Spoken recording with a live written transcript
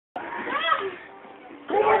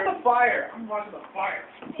fire. I'm watching the fire.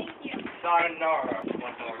 Thank you. Sayonara. Ow.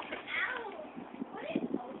 What is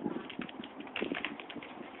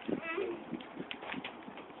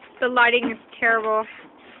The lighting is terrible.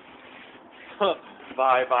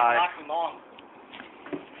 Bye bye. Knock them off.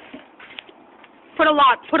 Put a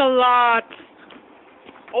lot. Put a lot.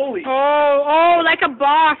 Holy. Oh, like a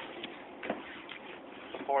boss.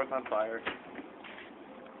 The floor's on fire.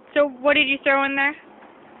 So what did you throw in there?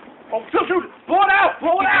 Oh, dude! Blow it out!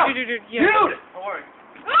 Blow it out! Yeah. Dude! Don't worry.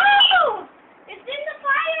 Oh! It's in the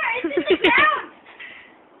fire! It's in the ground!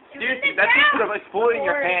 Seriously, that thing could have exploded in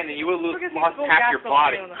your hand and you would have lost half your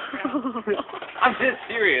body. I'm just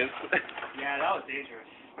serious. Yeah, that was dangerous.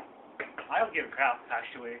 I don't give a crap,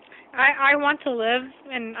 actually. I want to live,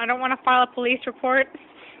 and I don't want to file a police report.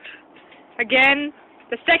 Again,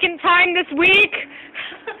 the second time this week.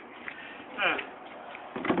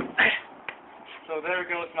 So there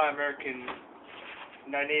goes my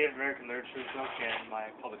Native American literature book and my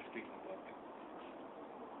public speaking book.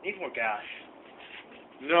 Need more gas.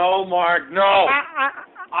 No, Mark, no!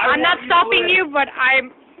 I'm not stopping you, but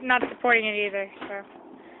I'm not supporting it either. So,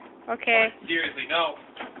 okay. Seriously, no.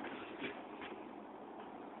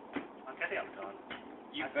 Okay, I think I'm done.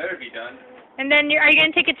 You better be done. And then are you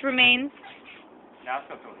gonna take its remains? Now it's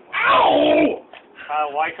not going to work. Ow!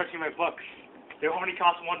 Why are you touching my books? They only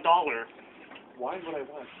cost $1. Why would I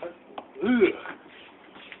want to touch them? Ugh.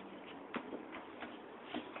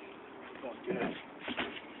 Not good.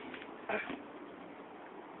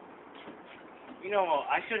 You know,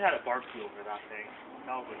 I should have had a barbecue over that thing.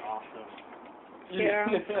 That would be awesome. Yeah.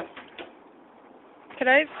 Could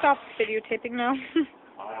I stop videotaping now?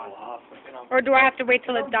 Or do I have to wait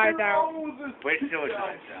till it dies out? Wait till it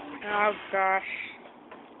dies out. Oh gosh.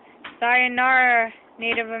 Sayonara,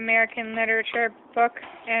 Native American literature book,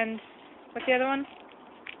 and what's the other one?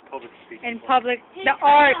 Public speaking. And the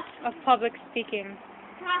art of public speaking.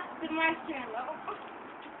 Cross the marshmallow.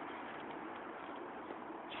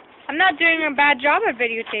 I'm not doing a bad job at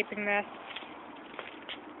videotaping this.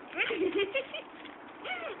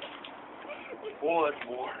 Oh, it's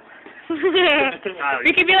warm.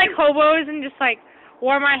 We could be like hobos and just like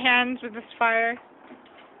warm our hands with this fire.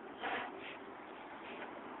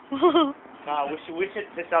 Nah, we should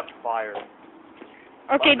piss out the fire.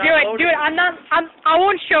 Okay, do it. I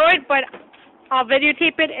won't show it, but I'll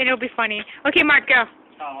videotape it and it'll be funny. Okay, Mark, go.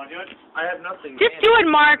 Oh, want to do it? I have nothing. Just do it,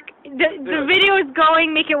 Mark. The video is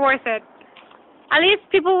going. Make it worth it. At least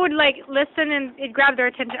people would like listen and it grab their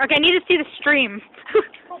attention. Okay, I need to see the stream.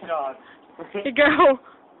 Oh God. Here, go.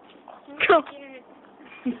 Go.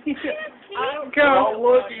 Go. I'm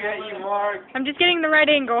looking at you, Mark. I'm just getting the right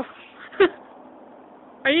angle.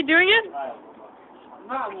 Are you doing it? I'm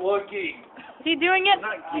not looking. Is he doing it? I'm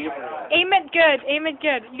not giving it. Aim it good. Aim it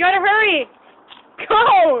good. You gotta hurry.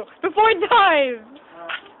 Go before it dies.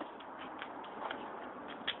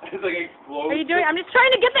 It's like exploding. Are you doing? I'm just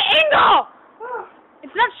trying to get the angle.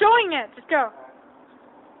 It's not showing it. Just go.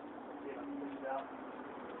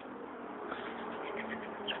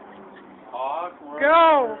 Awkward.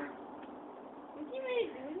 Go.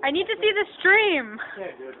 I need to see the stream.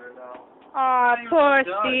 Can't do it right now. Aw,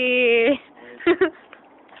 pussy.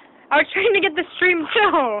 I was trying to get the stream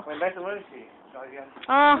too. Wait, that's a literacy. Try again.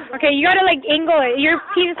 Oh, okay. You gotta like angle it. Your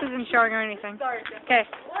penis isn't showing or anything. Okay.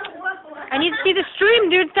 I need to see the stream,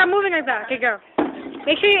 dude. Stop moving like that. Okay, go.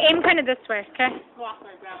 Make sure you aim kind of this way. Okay.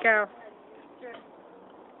 Go.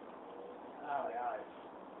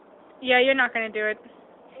 Yeah, you're not gonna do it.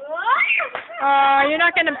 Oh, you're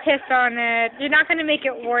not gonna piss on it. You're not gonna make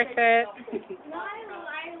it worth it.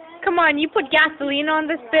 Come on, you put gasoline on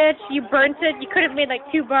this bitch. You burnt it. You could have made like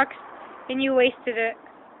 $2, and you wasted it.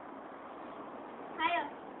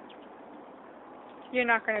 You're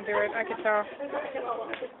not gonna do it. I can tell.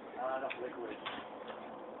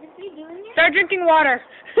 Start drinking water.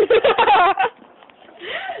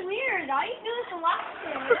 Weird. All you do is watch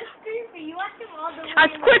them. That's creepy. You watch them all the way. As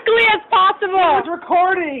quickly as possible. It's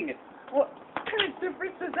recording. What kind of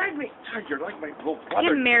difference does that make? You're like my little brother.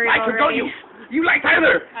 You're married Don't already. you like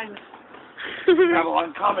Tyler? We have a lot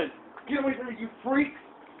in common. Get away from me, you freak.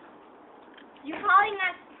 You're calling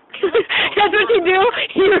that. That's what you do.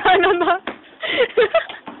 You run on the.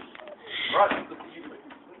 Run.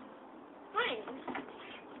 Fine.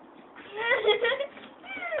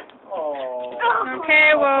 Oh.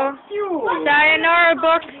 Okay, well, sayonara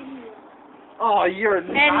book. Oh, you're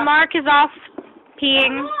And Mark is off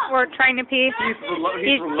peeing or trying to pee.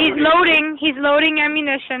 He's loading. He's loading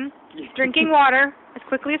ammunition. Drinking water as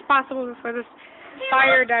quickly as possible before this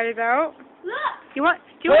fire dies out. Look. Do you want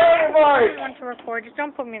to record? Just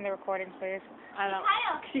don't put me in the recording, please. I don't.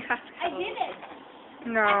 Kyle, Yeah. I did it.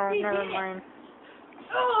 No, never mind.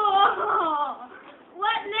 Oh,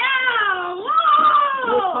 what now?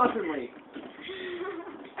 Whoa! Constantly.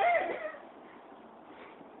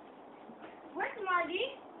 Where's Marty?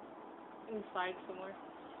 Inside somewhere.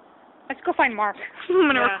 Let's go find Mark. I'm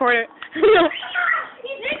gonna record it. He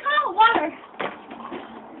drinks all the water.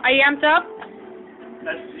 Are you amped up?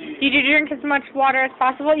 That's the... Did you drink as much water as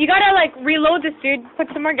possible? You gotta, like, reload this, dude. Put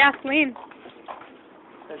some more gasoline.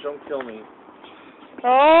 Don't kill me.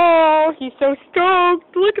 Oh, he's so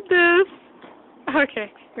stoked. Look at this.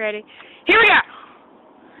 Okay, ready. Here we go.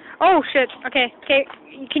 Oh, shit. Okay, okay.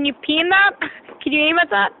 Can you pee in that? Can you aim at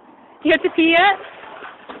that? You have to pee yet?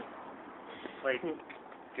 Wait.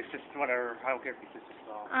 Consistent, whatever. I don't care if it's consistent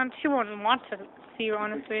at all. She won't want to see you,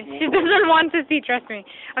 honestly. She doesn't want to see, trust me.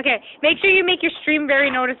 Okay, make sure you make your stream very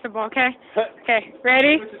noticeable, okay? Okay,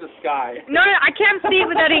 ready? Look to the sky. No, I can't see it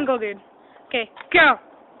with that angle, dude. Okay, go.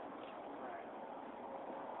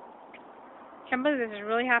 Can't believe this is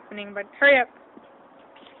really happening, but hurry up.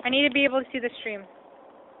 I need to be able to see the stream.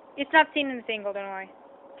 It's not seen in this angle, don't worry.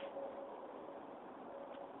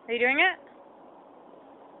 Are you doing it?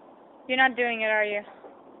 You're not doing it, are you?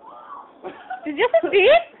 Did you just see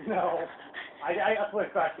it? No. I put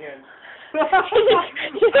it back in.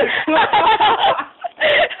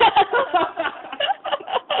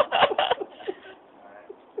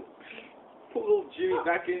 Put little Jimmy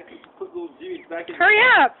back in. Put little Jimmy back in. Hurry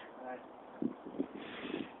up!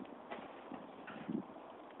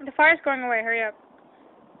 The fire's going away. Hurry up.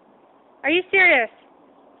 Are you serious?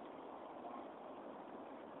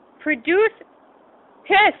 Produce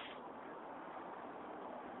piss.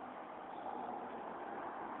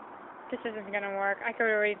 This isn't gonna work. I could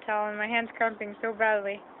already tell, and my hand's cramping so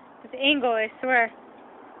badly. This angle, I swear.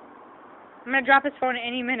 I'm gonna drop his phone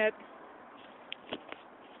any minute.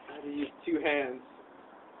 I had to use 2 hands.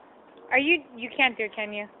 Are you? You can't do it,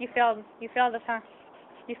 can you? You failed. You failed us, huh?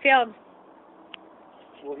 You failed.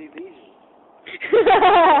 Well, he's Asian.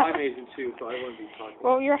 I'm Asian too, so I wouldn't be talking.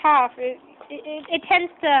 Well, you're half. It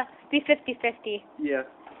tends to be 50-50. Yeah.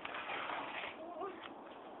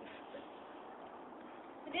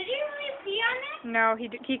 Did you really pee on it? No,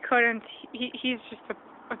 he couldn't. He's just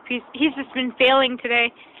a piece. He's just been failing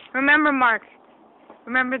today. Remember, Mark.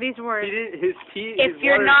 Remember these words. He did his pee. If his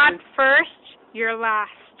you're water not is- first, you're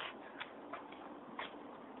last.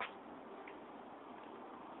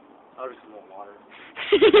 I'll just want water.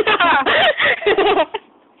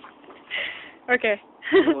 Okay.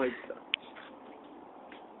 Like that.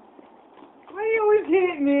 Why do you always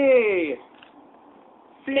hit me?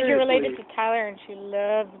 Because you're related to Tyler and she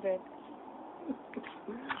loves it.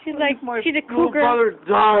 She's like, she's a cougar. My brother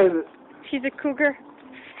died. She's a cougar.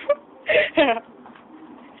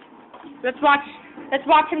 Let's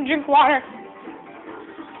watch him drink water.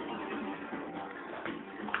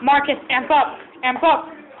 Marcus, amp up. Amp up.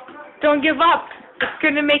 Don't give up. It's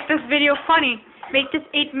gonna make this video funny. Make this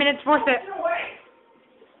 8 minutes worth it.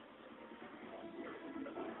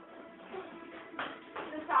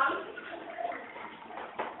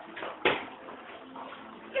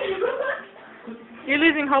 You're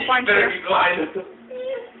losing hope, aren't you?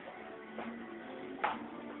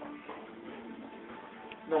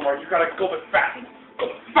 No, Mark, you gotta go but fast. Go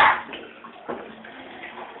fast.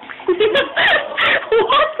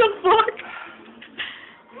 What the fuck?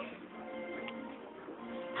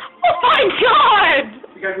 Oh my god!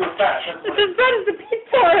 You gotta go fast. It's as bad as the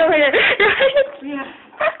pizza earlier, right? Yeah.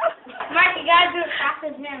 Mark, you gotta do it fast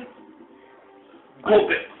as him. Go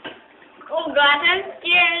it. Oh God, I'm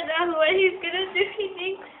scared of what he's gonna do. He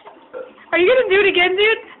thinks. Are you gonna do it again,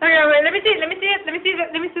 dude? Okay, wait. Let me see it. Let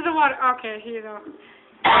me see the water. Okay, here you go.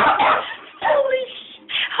 Holy sh!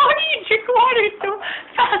 How do you drink water so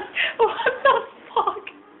fast? What the fuck?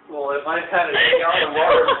 Well, if I had a gallon of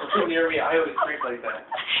water near me, I would drink like that.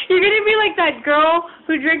 You're gonna be like that girl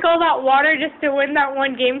who drank all that water just to win that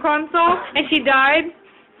one game console, and she died.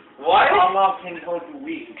 What? My mom came home to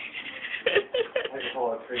week. I just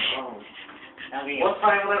hold a free phone. One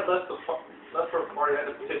time I left for a party, I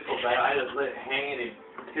had to piss so bad, I just let it hang and it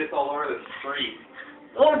pissed all over the street.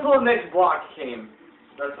 Only until the next block came.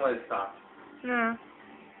 That's when I stopped. No.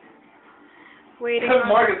 Waiting.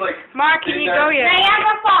 Mark is like... Mark, can you go yet?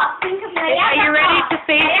 Niagara Falls. Think of Niagara Are you ready to Falls.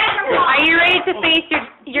 face? Niagara Falls. Are you ready to face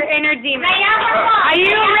your inner demon? Niagara Falls. Are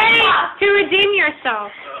you Niagara ready Falls. to redeem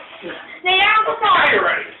yourself? Niagara Falls. Are you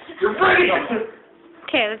ready? You're ready!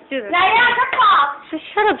 Okay, let's do this. Niagara Falls.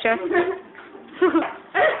 Shut up, Jeff.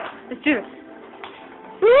 Let's do this.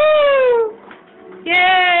 Woo!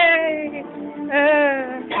 Yay!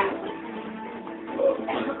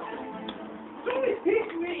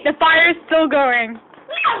 The fire is still going.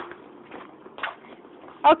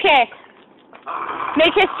 Okay.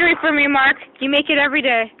 Make history for me, Mark. You make it every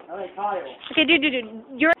day. Alright, Kyle. Okay, dude.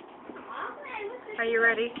 You're... Are you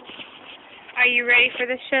ready? Are you ready for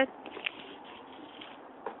this shit?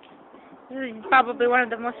 This is probably one of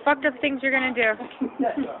the most fucked up things you're gonna do.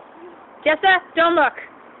 Jessa, don't look.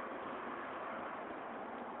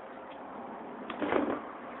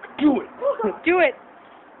 Do it. Do it.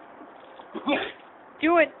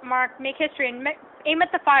 Do it, Mark. Make history and aim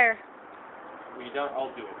at the fire. Well, you don't,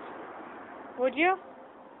 I'll do it. Would you?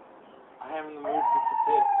 I am in the mood for the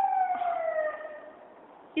piss.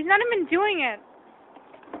 He's not even doing it.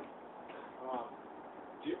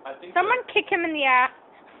 I think Someone kick him in the ass.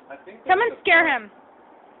 I think Someone scare him.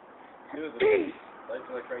 Do the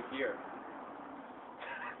like right here.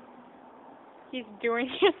 He's doing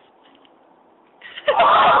it.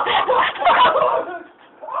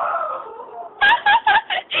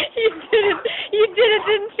 You did it,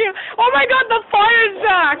 didn't you? Oh my God, the fire's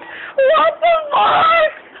back! What the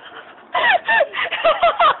fuck?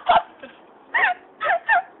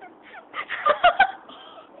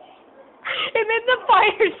 It made the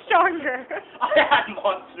fire stronger. I had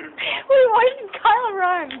monsters. Wait, why did Kyle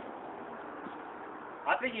run?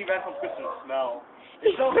 I think he ran from Christmas smell.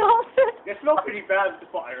 He smelled it. It smells pretty bad with the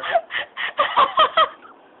fire.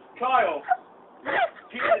 Kyle.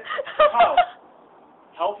 Kyle.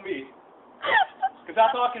 Help me. Because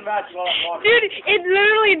that's all I can imagine all that water. Dude, it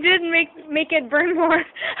literally did make it burn more. I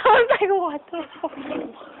was like, what the fuck?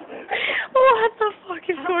 What the fuck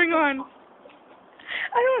is going on?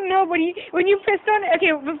 I don't know, but when you pissed on it,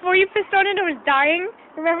 okay, before you pissed on it, it was dying.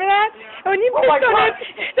 Remember that? Yeah. And when you pissed on it,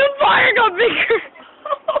 the fire got bigger.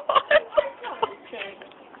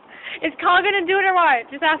 Is Kyle gonna do it or what?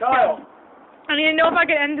 Just ask him. I need to know if I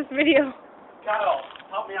can end this video. Kyle,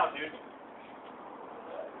 help me out, dude.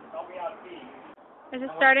 Help me out, please. Is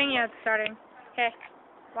it starting? Yeah, it's starting. Okay.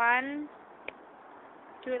 1.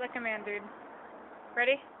 Do it like a man, dude.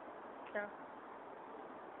 Ready? Go.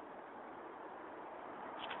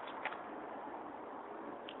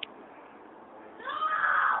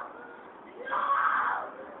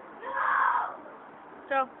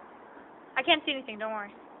 Go. I can't see anything, don't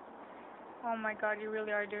worry. Oh my God, you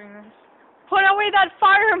really are doing this. Put away that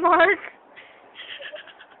fire, Mark!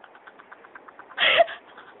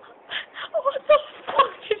 What the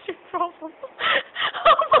fuck is your problem?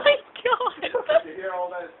 Oh my God! You hear all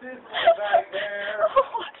that sizzling back there?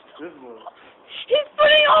 He's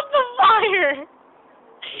putting out the fire!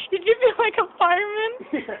 Did you feel like a fireman?